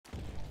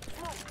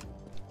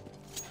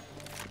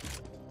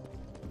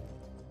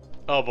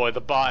Oh boy,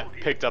 the bot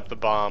picked up the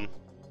bomb.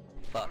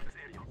 Fuck.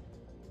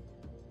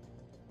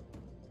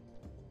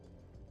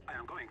 I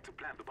am going to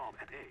plant the bomb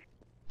at A.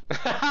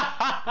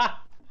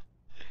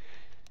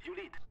 You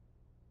lead.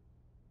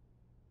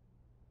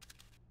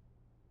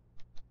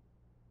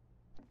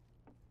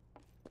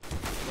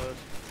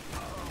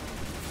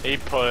 He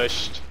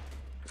pushed.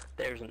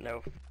 There's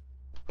no.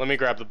 Let me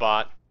grab the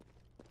bot.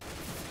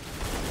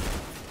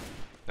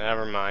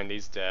 Never mind,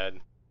 he's dead.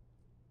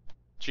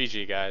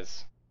 GG,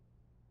 guys.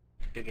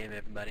 Good game,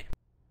 everybody.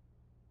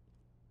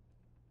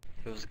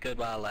 It was good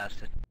while it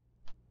lasted.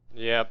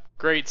 Yep,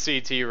 great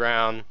CT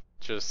round.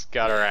 Just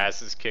got our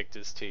asses kicked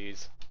as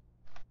T's.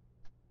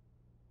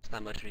 There's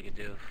not much we can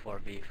do.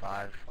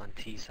 4v5 on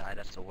T side.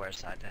 That's the worst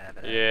side to have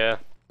it at. Yeah.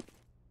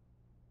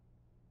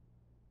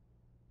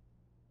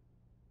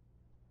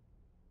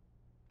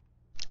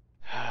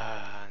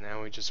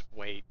 Now we just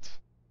wait.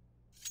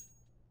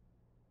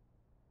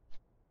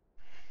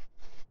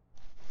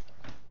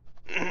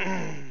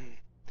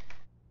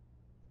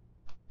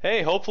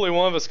 Hey, hopefully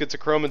one of us gets a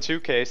Chroma 2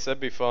 case. That'd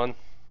be fun.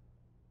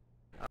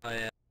 Oh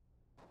yeah.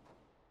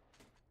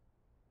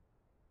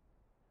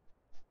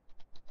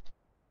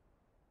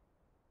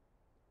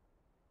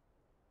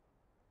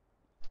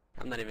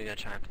 I'm not even gonna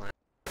try and plan.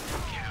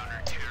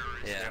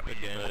 Yeah,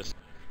 good game.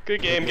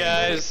 Good game,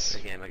 guys.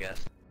 Good game, I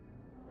guess.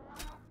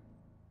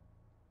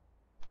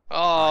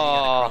 Oh, You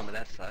got a Chroma,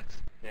 that sucks.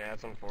 Yeah,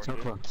 that's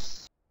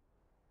unfortunate.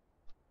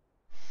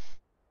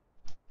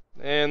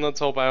 and let's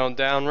hope I don't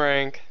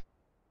downrank.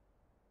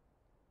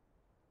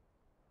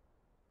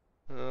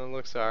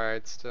 Looks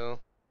alright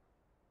still.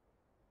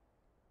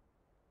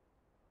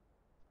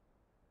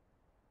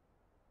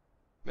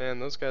 Man,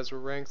 those guys were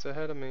ranks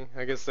ahead of me.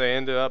 I guess they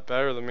ended up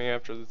better than me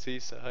after the T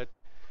side.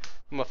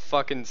 I'm a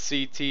fucking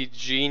CT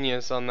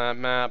genius on that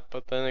map,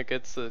 but then it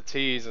gets to the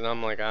T's and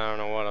I'm like, I don't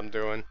know what I'm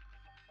doing.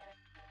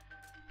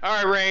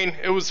 Alright, Rain,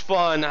 it was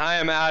fun. I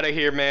am out of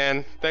here,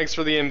 man. Thanks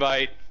for the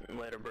invite.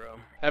 Later, bro.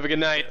 Have a good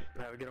night. Yep,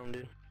 have a good one,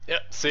 dude.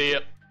 Yep, see ya.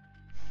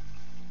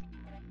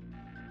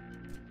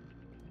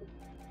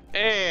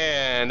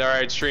 And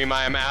alright, stream,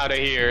 I am out of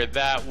here.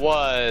 That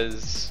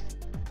was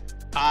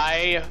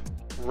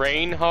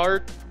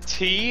Reinhardt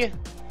T.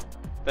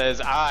 That is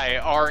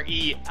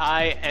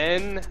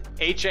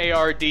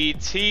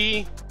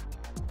IREINHARDT.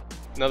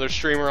 Another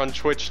streamer on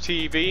Twitch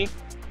TV.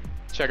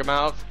 Check him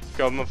out.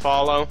 Go give him a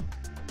follow.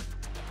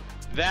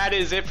 That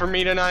is it for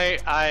me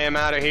tonight. I am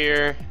out of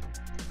here.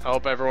 I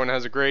hope everyone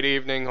has a great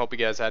evening. Hope you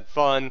guys had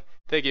fun.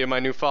 Thank you to my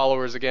new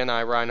followers again,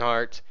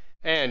 Reinhardt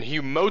and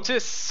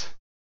Humotus.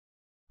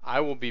 I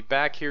will be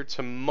back here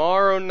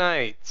tomorrow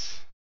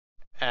night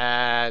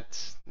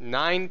at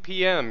 9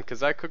 p.m.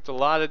 because I cooked a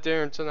lot of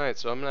dinner tonight,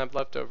 so I'm going to have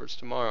leftovers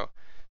tomorrow.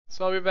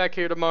 So I'll be back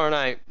here tomorrow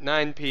night,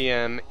 9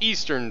 p.m.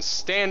 Eastern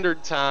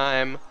Standard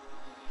Time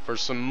for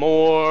some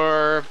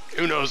more.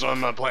 Who knows what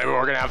I'm going to play, but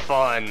we're going to have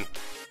fun.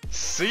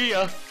 See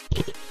ya!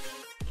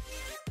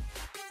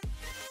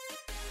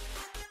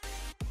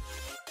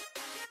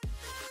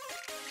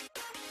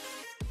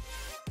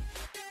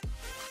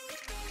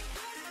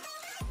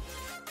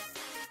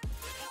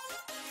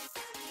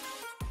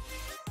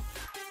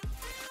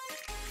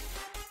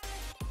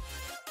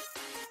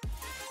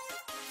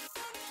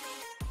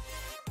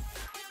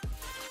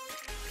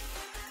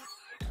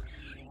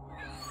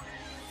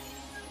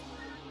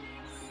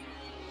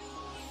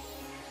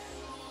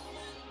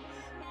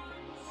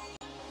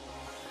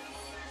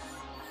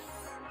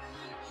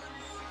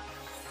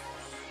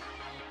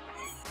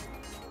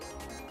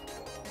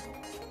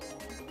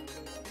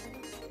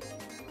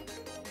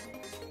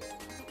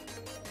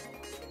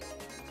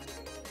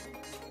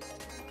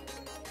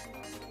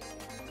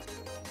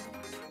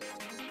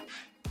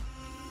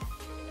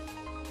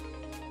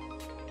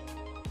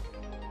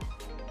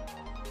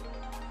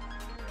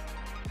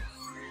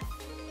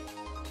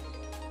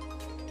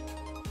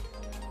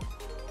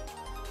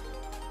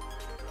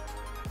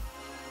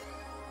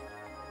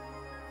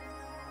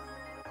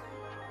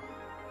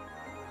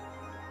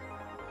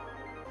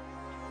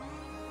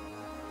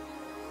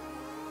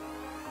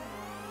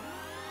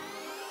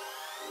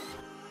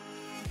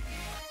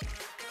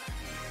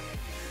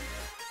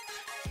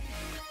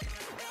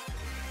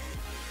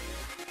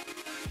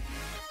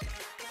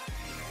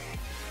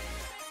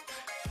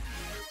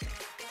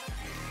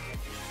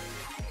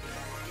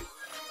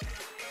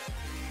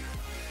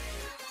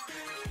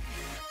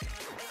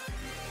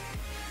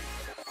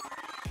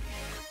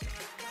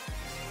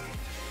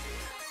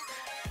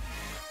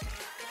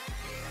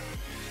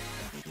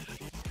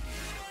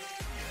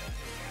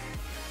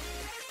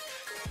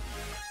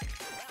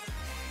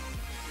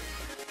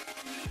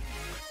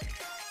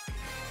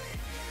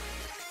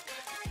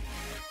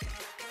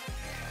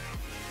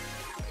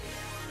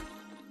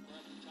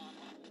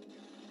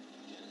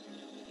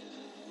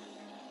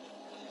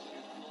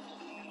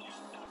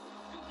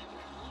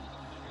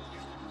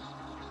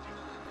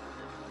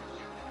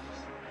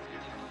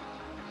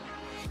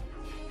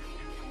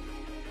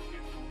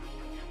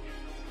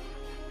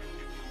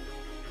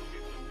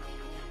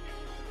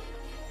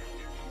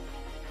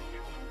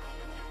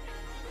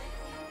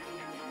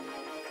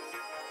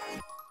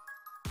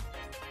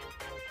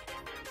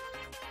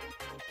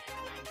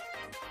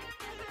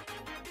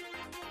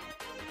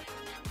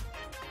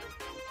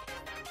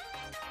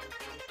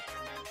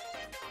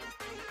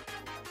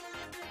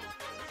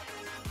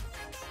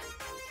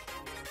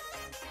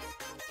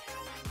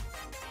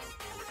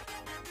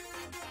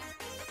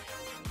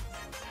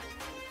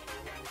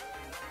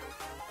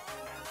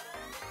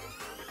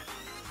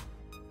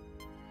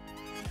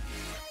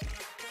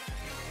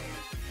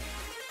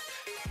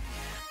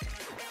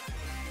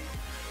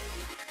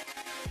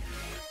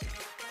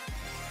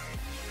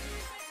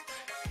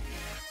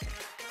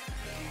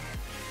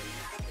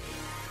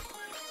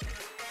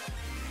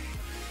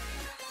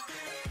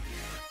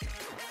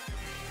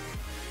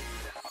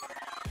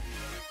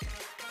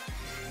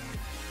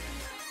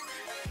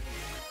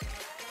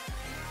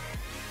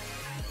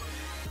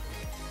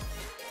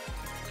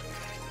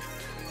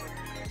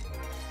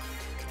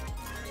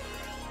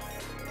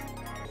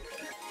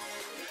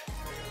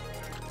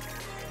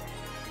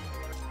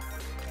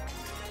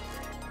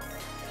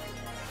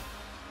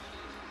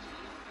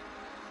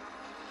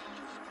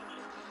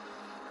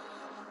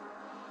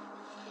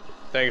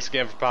 Thanks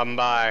again for popping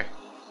by.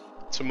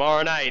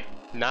 Tomorrow night,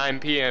 9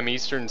 p.m.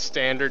 Eastern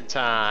Standard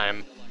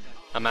Time.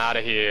 I'm out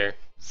of here.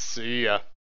 See ya.